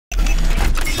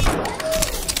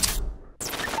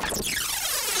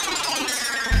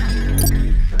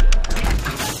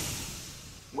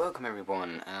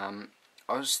everyone.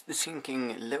 I was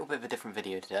thinking a little bit of a different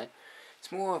video today.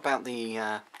 It's more about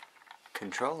the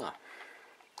controller.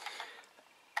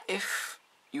 If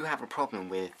you have a problem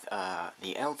with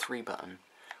the L3 button,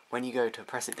 when you go to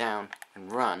press it down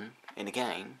and run in a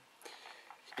game,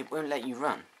 it won't let you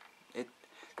run.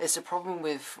 There's a problem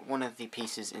with one of the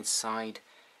pieces inside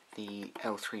the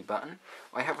L3 button.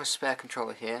 I have a spare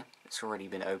controller here. It's already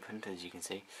been opened, as you can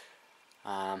see.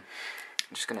 I'm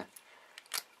just going to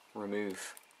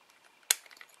remove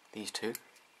these two,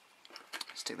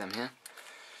 stick them here.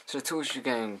 So the tools you're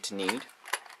going to need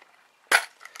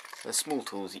are small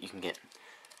tools that you can get.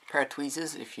 A pair of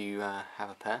tweezers if you have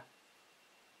a pair.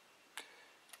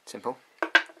 Simple.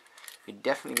 You're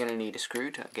definitely going to need a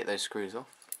screw to get those screws off.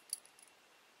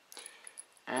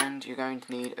 And you're going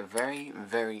to need a very,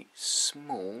 very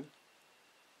small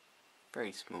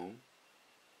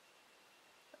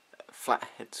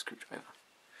flathead screwdriver.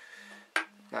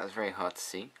 That was very hard to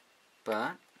see,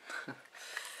 but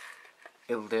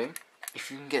it'll do.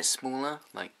 If you can get smaller,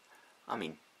 like, I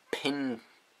mean, pinhead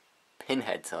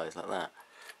size like that,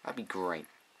 that'd be great.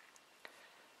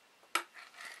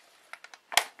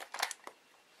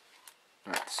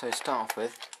 Right, so to start off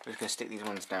with, we're just going to stick these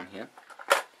ones down here.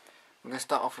 We're going to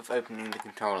start off with opening the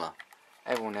controller.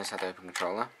 Everyone knows how to open a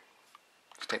controller.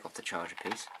 Just take off the charger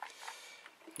piece.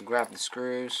 Grab the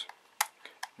screws.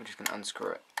 We're just going to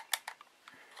unscrew it.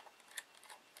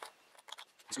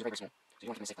 The screws are very, very small, so you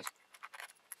want to keep them in a safe place.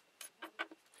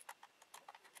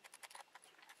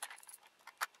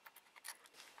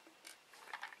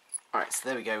 Alright, so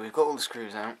there we go. We've got all the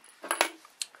screws out.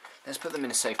 Let's put them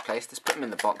in a safe place. Let's put them in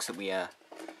the box that we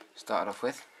started off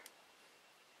with.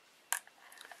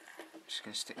 Just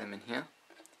going to stick them in here.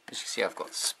 As you can see, I've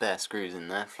got spare screws in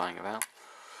there flying about.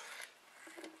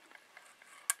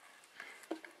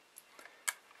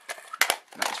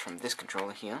 That's from this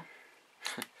controller here.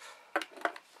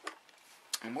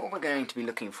 And what we're going to be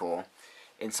looking for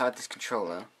inside this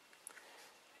controller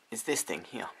is this thing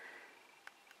here.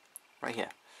 Right here.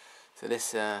 So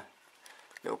this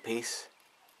little piece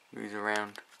moves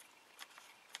around,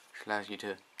 which allows you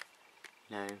to,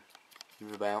 you know,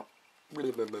 move about.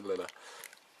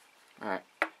 Alright,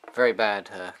 very bad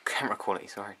camera quality,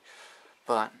 sorry.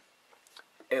 But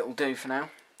it'll do for now.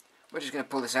 We're just going to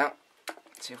pull this out,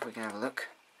 see if we can have a look.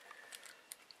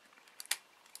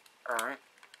 Alright,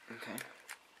 okay.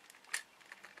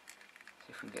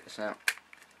 See if we can get this out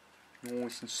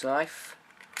nice and safe.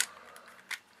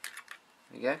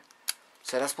 There you go.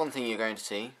 So that's one thing you're going to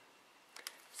see.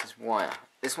 It's this wire.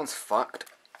 This one's fucked,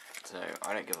 so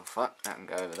I don't give a fuck. That can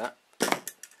go over that.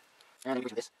 And you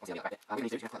this. What's the other bit? What we need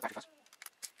to do is plug the battery first.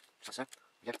 Just like so.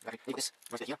 You have leave this.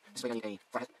 Right here. This is where you need a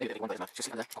flathead. Maybe one bit is enough. Just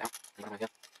stick it there. Pop it out. Leave it over here.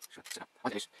 Sure. Sit up.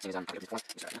 What I do is try to get this one.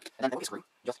 And then there will be a screw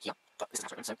just here. But this is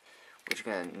not so we're just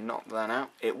going to knock that out.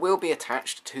 It will be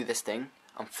attached to this thing.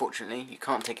 Unfortunately, you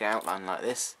can't take it out like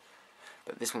this.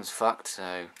 But this one's fucked,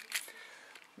 so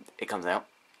it comes out.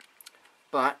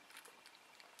 But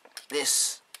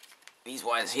these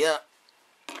wires here,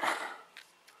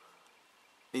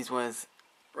 these wires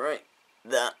right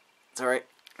there, sorry,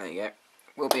 there you go,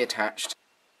 will be attached.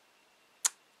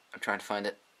 I'm trying to find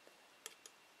it.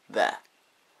 There.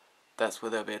 That's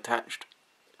where they'll be attached.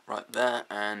 Right there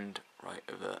and right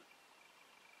over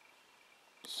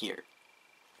here.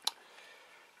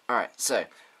 Alright, so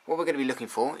what we're going to be looking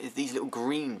for is these little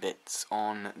green bits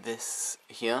on this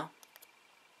here.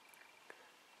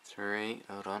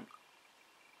 Hold on.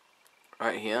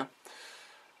 Right here.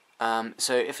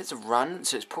 So if it's a run,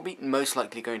 so it's probably most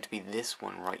likely going to be this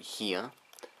one right here.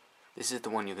 This is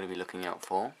the one you're going to be looking out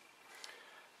for.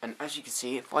 And as you can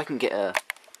see, if I can get a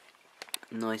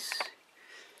nice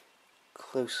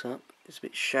close-up, it's a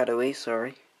bit shadowy,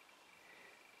 sorry.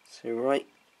 So right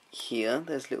here,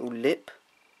 there's a little lip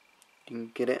you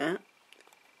can get it at.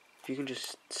 If you can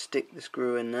just stick the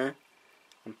screw in there.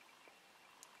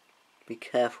 Be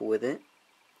careful with it.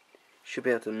 Should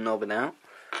be able to knob it out.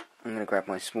 I'm going to grab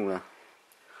my smaller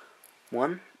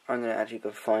one. I'm going to actually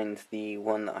go find the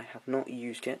one that I have not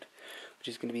used yet, which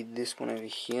is going to be this one over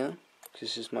here.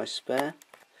 This is my spare.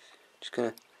 Just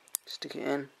going to stick it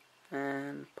in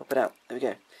and pop it out. There we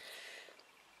go.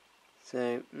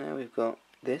 So now we've got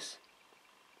this.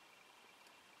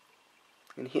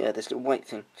 And here, this little white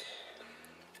thing.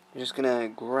 I'm just going to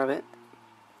grab it,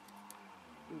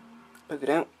 poke it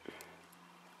out.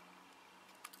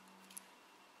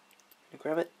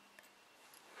 Grab it.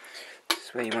 This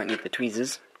is where you might need the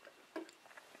tweezers.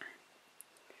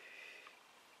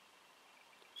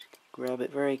 Just grab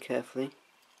it very carefully.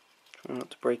 Try not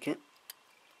to break it.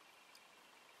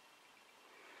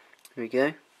 There we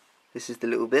go. This is the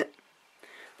little bit.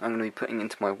 I'm going to be putting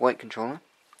into my white controller.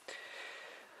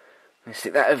 I'm going to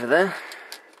stick that over there.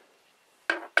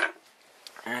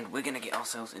 And we're going to get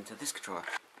ourselves into this controller.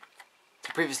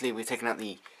 So previously we've taken out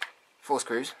the 4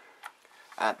 screws.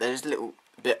 There's a little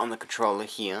bit on the controller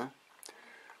here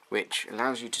which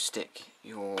allows you to stick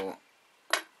your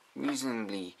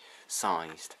reasonably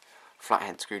sized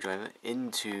flathead screwdriver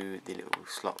into the little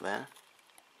slot there.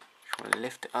 Just want to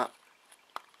lift it up.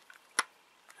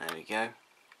 There we go.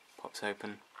 Pops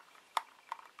open.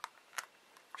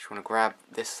 Just want to grab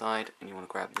this side and you want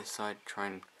to grab this side. Try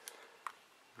and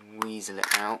weasel it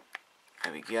out.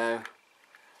 There we go.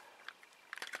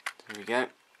 There we go.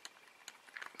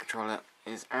 Controller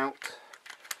is out.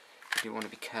 You do want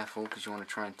to be careful because you want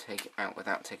to try and take it out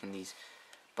without taking these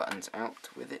buttons out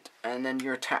with it. And then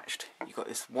you're attached. You've got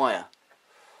this wire.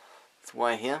 This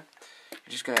wire here. You're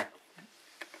just going to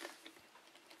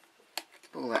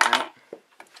pull that out.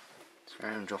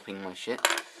 Sorry, I'm dropping my shit.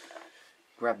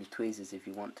 Grab your tweezers if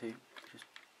you want to. Just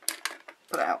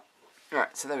pull it out.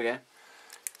 Alright, so there we go.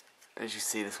 As you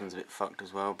see, this one's a bit fucked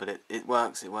as well, but it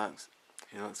works, it works.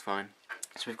 It works fine.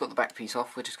 So we've got the back piece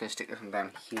off. We're just going to stick this one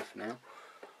down here for now.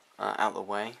 Out the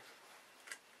way.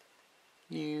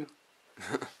 You.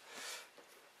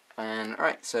 And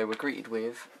alright, so we're greeted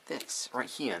with this right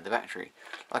here, the battery.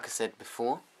 Like I said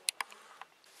before.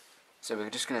 So we're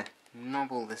just going to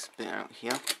nobble this bit out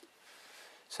here.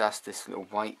 So that's this little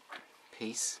white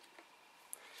piece.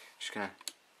 Just going to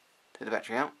take the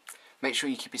battery out. Make sure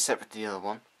you keep it separate to the other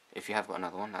one. If you have got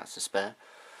another one, that's a spare.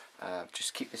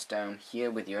 Just keep this down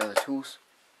here with your other tools.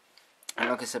 And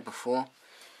like I said before,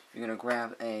 you're going to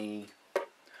grab a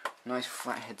nice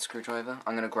flathead screwdriver.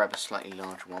 I'm going to grab a slightly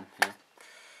larger one here.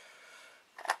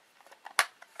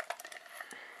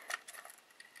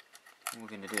 What we're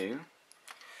going to do,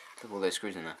 look at all those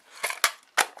screws in there.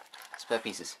 Spare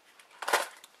pieces.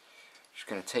 Just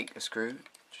going to take a screw,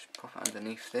 just pop it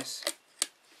underneath this,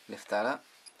 lift that up.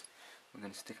 We're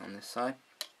going to stick it on this side.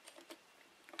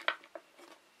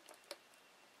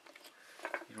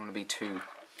 You don't want to be too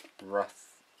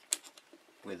rough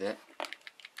with it.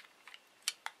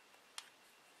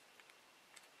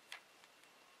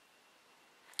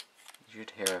 You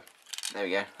should hear a, there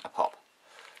we go, a pop.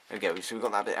 There we go, so we've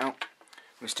got that bit out.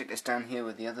 We'll stick this down here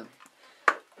with the other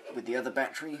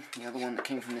battery, the other one that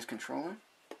came from this controller.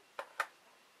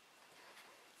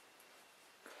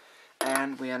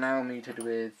 And we are now mated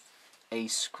with a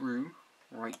screw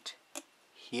right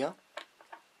here.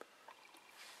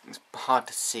 It's hard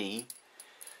to see,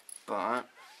 but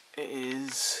it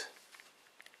is,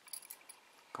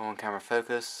 go on camera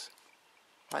focus,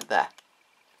 right there.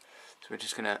 So we're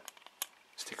just going to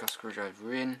stick our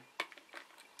screwdriver in,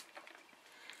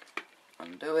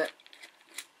 undo it.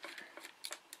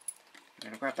 I'm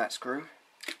going to grab that screw,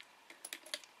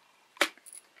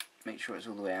 make sure it's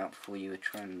all the way out before you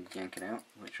try and yank it out,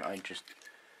 which I just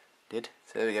did.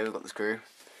 So there we go, we've got the screw.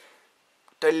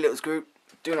 Dirty little screw.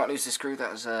 Do not lose this screw,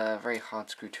 that was a very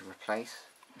hard screw to replace.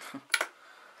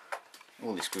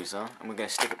 All these screws are, and we're going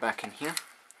to stick it back in here.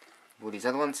 All these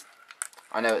other ones.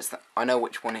 I know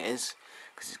which one it is,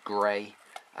 because it's grey.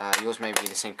 Yours may be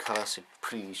the same colour, so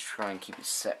please try and keep it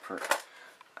separate.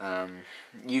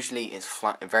 Usually it's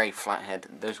flat, very flat head.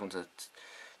 These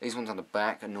ones on the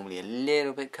back are normally a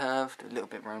little bit curved, a little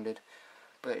bit rounded,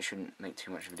 but it shouldn't make too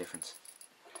much of a difference.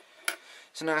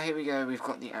 So now here we go, we've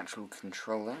got the actual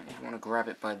controller. If you want to grab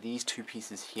it by these two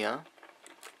pieces here,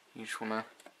 you just want to,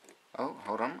 oh,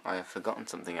 hold on, I have forgotten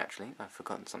something actually, I've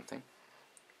forgotten something.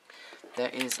 There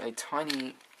is a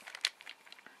tiny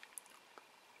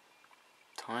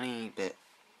bit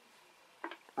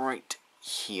right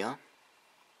here.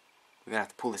 We're going to have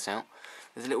to pull this out.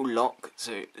 There's a little lock,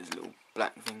 so there's a little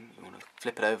black thing, you want to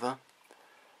flip it over.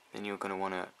 Then you're going to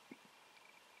want to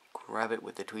grab it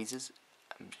with the tweezers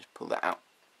and just pull that out.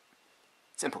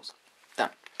 Simples. Done.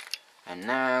 And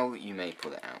now you may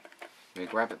pull it out. You may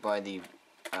grab it by the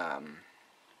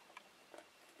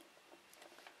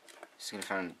it's going to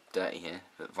sound dirty here,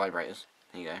 but vibrators.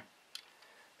 There you go.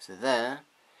 So there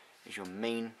is your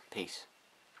main piece.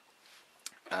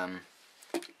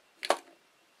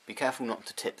 Be careful not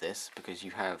to tip this, because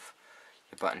you have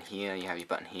your button here, you have your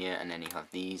button here, and then you have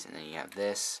these, and then you have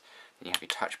this, then you have your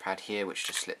touchpad here, which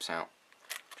just slips out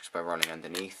just by rolling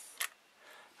underneath.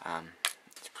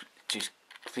 Just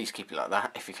please keep it like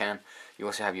that if you can. You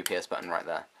also have your PS button right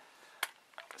there.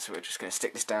 So we're just going to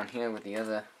stick this down here with the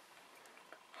other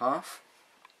half,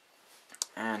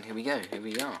 and here we go, here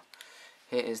we are.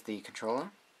 Here is the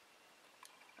controller.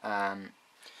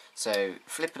 So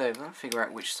flip it over, figure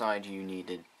out which side you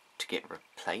needed to get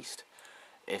replaced,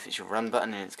 If it's your run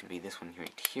button, then it's going to be this one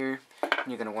right here. And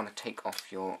you're going to want to take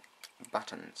off your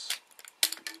buttons.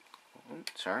 Oh,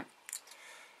 sorry.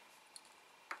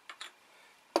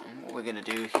 And what we're going to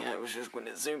do here is just going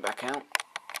to zoom back out.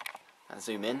 And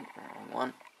zoom in. Wrong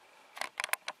one.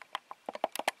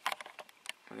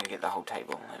 We're going to get the whole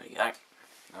table. There we go.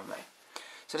 Lovely.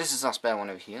 So this is our spare one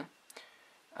over here.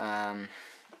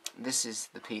 This is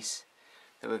the piece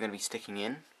that we're going to be sticking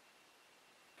in.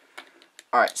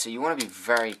 Alright, so you want to be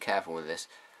very careful with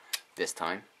this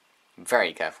time.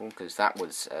 Very careful, because that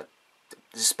was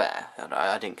the spare.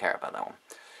 I didn't care about that one.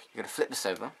 You're going to flip this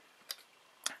over,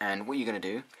 and what you're going to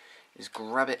do is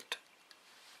grab it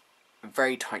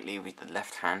very tightly with the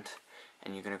left hand,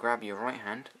 and you're going to grab your right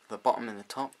hand, the bottom and the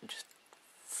top, and just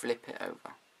flip it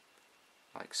over,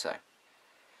 like so.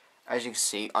 As you can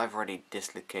see, I've already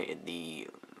dislocated the,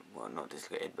 well, not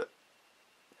dislocated, but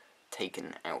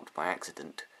taken out by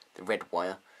accident the red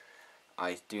wire.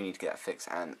 I do need to get that fixed,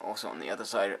 and also on the other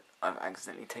side I've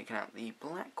accidentally taken out the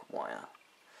black wire,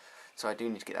 so I do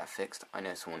need to get that fixed. I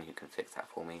know someone who can fix that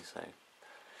for me, so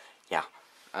yeah.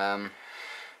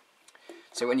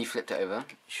 So when you flipped it over,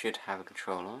 you should have a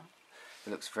controller.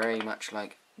 It looks very much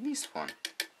like this one.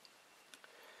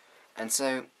 And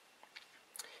so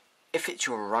if it's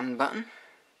your run button,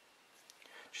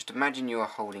 just imagine you are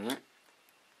holding it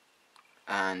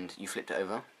and you flipped it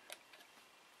over.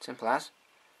 Simple as.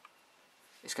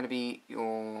 It's going to be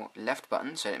your left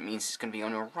button, so it means it's going to be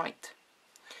on your right.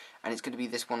 And it's going to be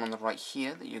this one on the right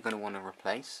here that you're going to want to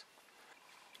replace.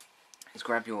 Just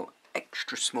grab your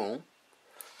extra small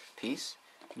piece,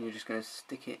 and you're just going to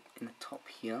stick it in the top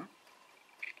here.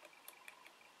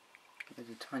 There's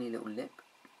a tiny little lip.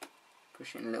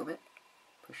 Push it in a little bit.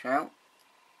 Push out.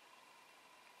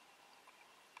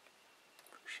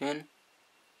 Push in.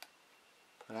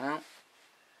 Pull out.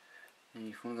 And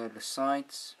if you want to go to the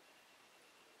sides,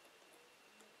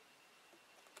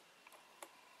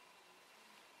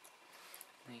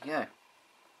 there you go.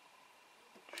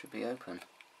 Should be open.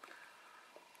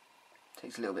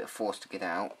 Takes a little bit of force to get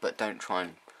out, but don't try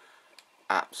and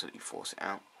absolutely force it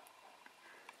out,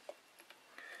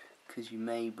 because you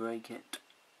may break it.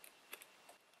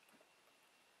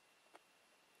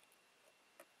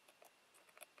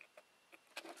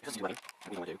 What do you want to do? What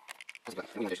do you want to do?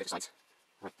 Straight to the sides.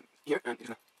 Right here, and it's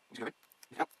going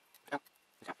out, out,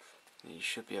 out. You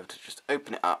should be able to just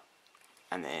open it up,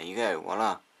 and there you go,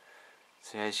 voila.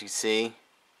 So as you see,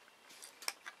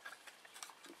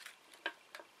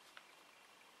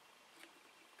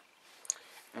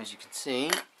 I'm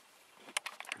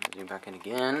zoom back in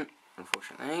again,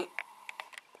 unfortunately.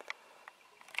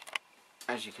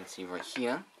 As you can see right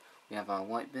here, we have our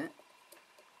white bit.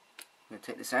 I'm going to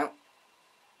take this out,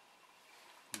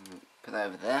 put that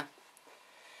over there.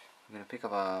 I'm going to pick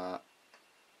up our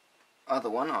other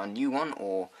one, our new one,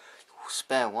 or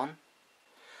spare one.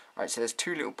 Alright, so there's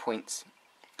two little points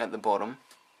at the bottom,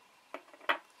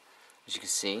 as you can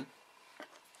see,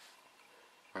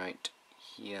 right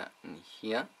here and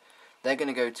here. They're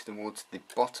going to go towards the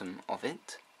bottom of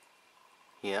it,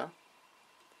 here.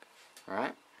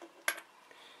 Alright,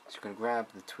 so you're going to grab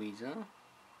the tweezer,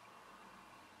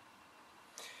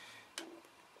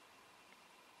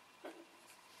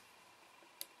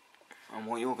 and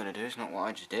what you're going to do is not what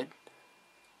I just did,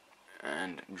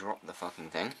 and drop the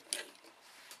fucking thing.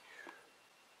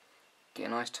 Get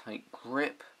a nice tight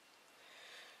grip,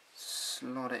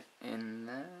 slot it in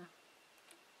there,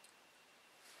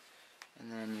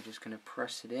 and then you're just going to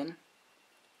press it in.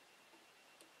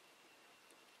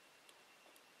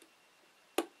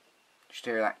 Just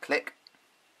hear that click.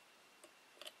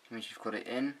 That means you've got it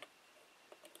in.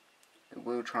 It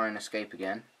will try and escape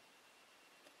again,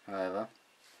 however.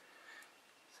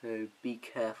 So be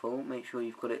careful, make sure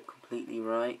you've got it completely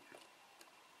right.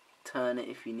 Turn it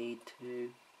if you need to.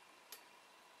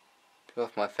 Take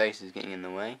off, my face is getting in the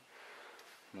way.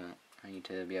 Well, I need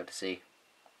to be able to see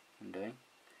what I'm doing.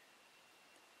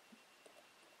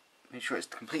 Make sure it's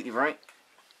completely right.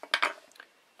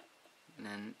 And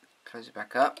then close it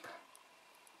back up.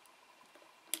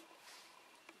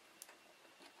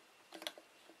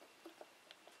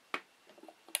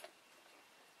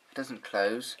 If it doesn't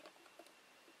close,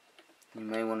 you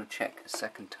may want to check a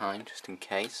second time, just in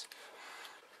case.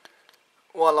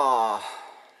 Voila!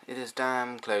 It is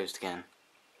damn closed again.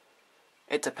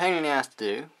 It's a pain in the ass to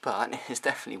do, but it's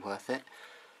definitely worth it.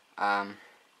 So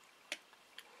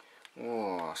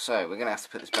we're going to have to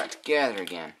put this back together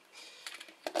again.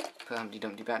 Put Humpty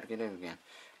Dumpty back together again.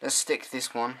 Let's stick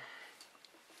this one,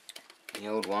 the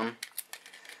old one,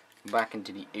 back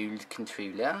into the old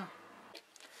controller.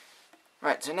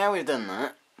 Right, so now we've done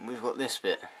that, we've got this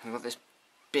bit. We've got this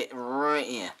bit right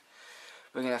here.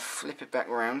 We're going to flip it back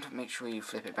around. Make sure you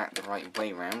flip it back the right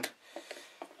way round.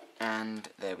 And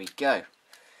there we go.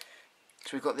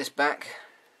 So we've got this back.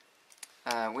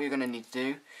 What you're going to need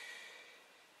to do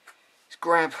is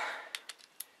grab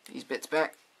these bits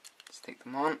back, stick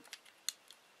them on.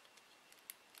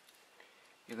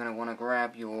 You're going to want to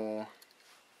grab your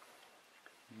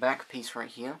back piece right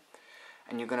here,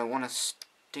 and you're going to want to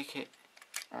stick it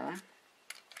on,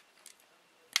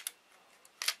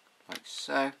 like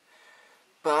so.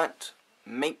 But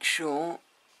make sure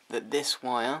that this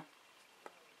wire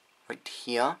right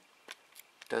here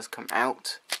does come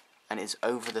out and is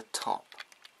over the top.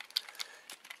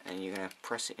 And you're going to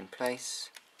press it in place.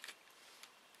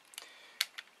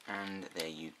 And there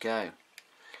you go.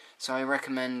 So I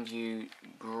recommend you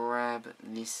grab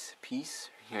this piece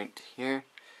right here,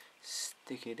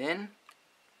 stick it in.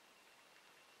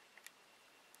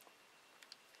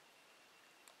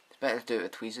 It's better to do it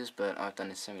with tweezers, but I've done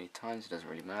this so many times it doesn't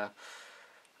really matter.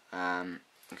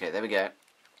 Okay, there we go.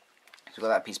 So we've got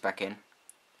that piece back in.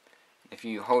 If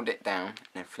you hold it down and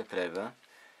then flip it over,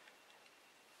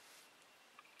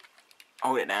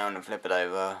 hold it down and flip it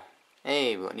over.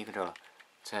 Hey, we've got a new controller.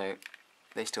 So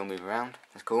they still move around.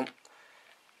 That's cool.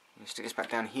 We stick this back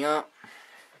down here.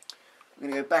 We're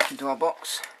going to go back into our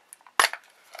box.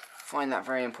 Find that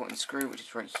very important screw, which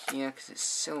is right here because it's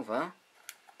silver.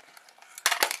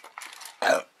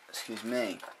 Oh, excuse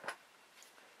me.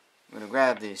 I'm going to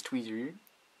grab this tweezer.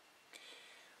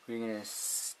 We're going to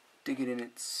stick it in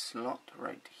its slot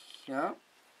right here.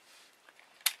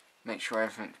 Make sure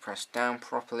everything's pressed down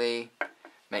properly.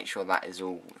 Make sure that is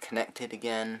all connected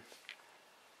again.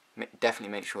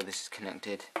 Definitely make sure this is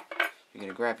connected. You're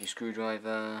going to grab your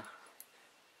screwdriver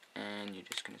and you're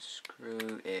just going to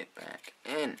screw it back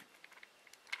in.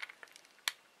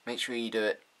 Make sure you do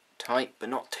it tight, but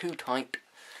not too tight,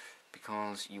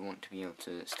 because you want to be able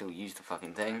to still use the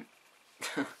fucking thing.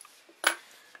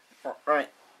 Right,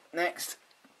 next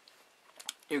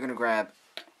you're going to grab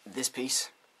this piece,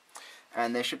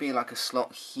 and there should be like a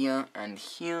slot here and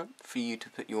here for you to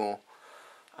put your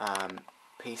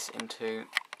piece into.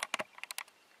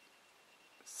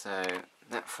 So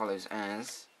that follows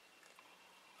as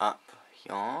up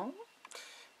here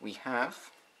we have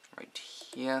right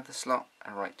here the slot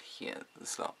and right here the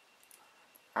slot.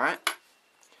 Alright,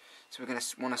 so we're going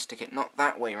to want to stick it not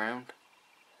that way round.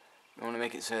 We want to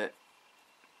make it so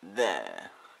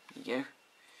there you go.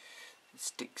 It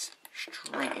sticks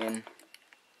straight in.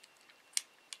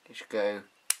 It should go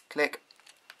click.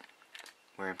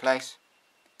 We're in place.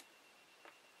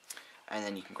 And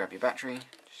then you can grab your battery,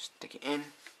 just stick it in,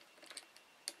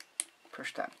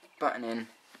 push that button in.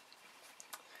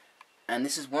 And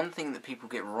this is one thing that people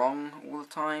get wrong all the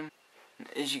time.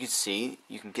 As you can see,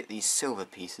 you can get these silver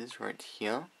pieces right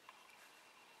here,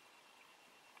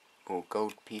 or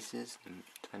gold pieces,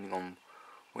 depending on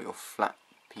what your flat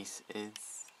piece is.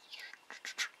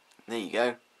 There you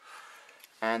go.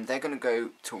 And they're going to go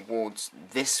towards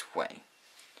this way.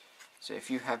 So if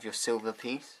you have your silver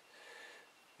piece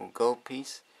or gold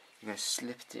piece, you're going to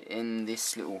slip it in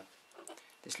this little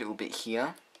bit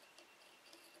here.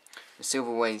 The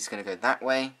silver way is going to go that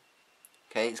way.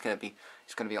 Okay, it's going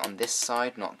to be on this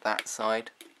side, not that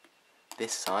side.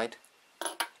 This side.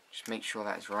 Just make sure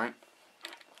that's right.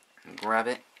 And grab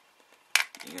it.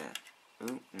 You're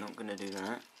gonna, ooh, not going to do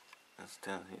that. Let's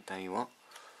tell you what.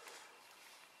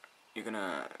 You're going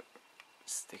to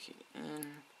stick it in.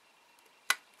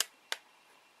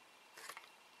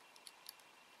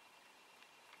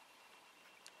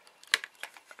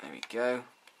 There we go.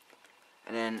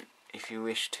 And then if you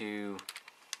wish to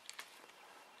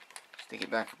stick it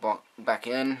back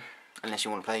in, unless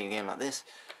you want to play your game like this,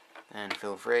 then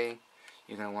feel free.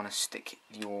 You're going to want to stick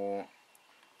your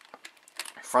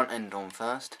front end on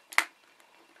first,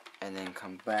 and then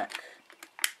come back,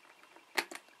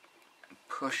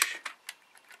 push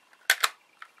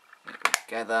it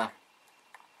together,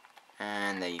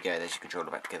 and there you go. There's your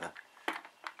controller back together.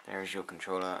 There is your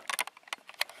controller,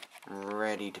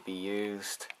 ready to be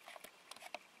used.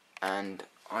 And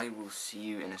I will see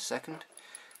you in a second,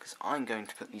 because I'm going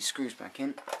to put these screws back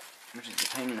in, which is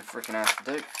a pain in the frickin' ass to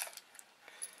do.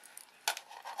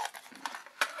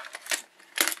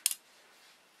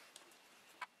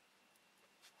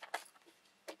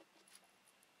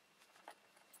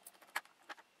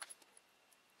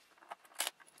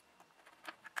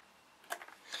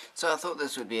 So I thought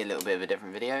this would be a little bit of a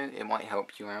different video. It might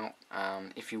help you out.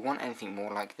 If you want anything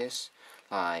more like this,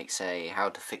 like say how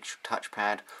to fix your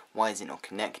touchpad, why is it not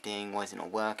connecting, why is it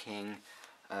not working,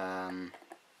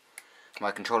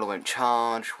 my controller won't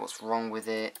charge, what's wrong with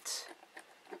it,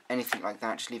 anything like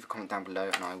that, just leave a comment down below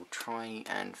and I will try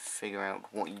and figure out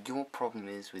what your problem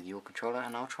is with your controller,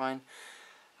 and I'll try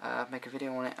and make a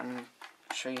video on it and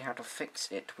show you how to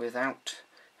fix it without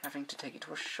having to take it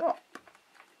to a shop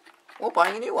or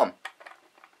buying a new one.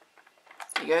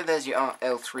 There you go, there's your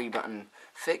L3 button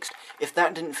fixed. If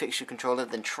that didn't fix your controller,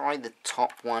 then try the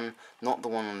top one, not the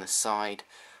one on the side.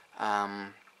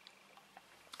 I'll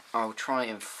try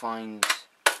and find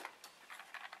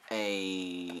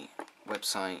a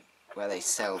website where they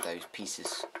sell those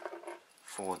pieces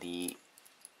for the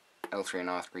L3 and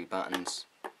R3 buttons,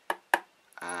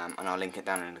 and I'll link it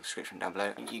down in the description down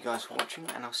below. Thank you guys for watching,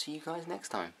 and I'll see you guys next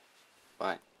time.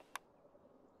 Bye.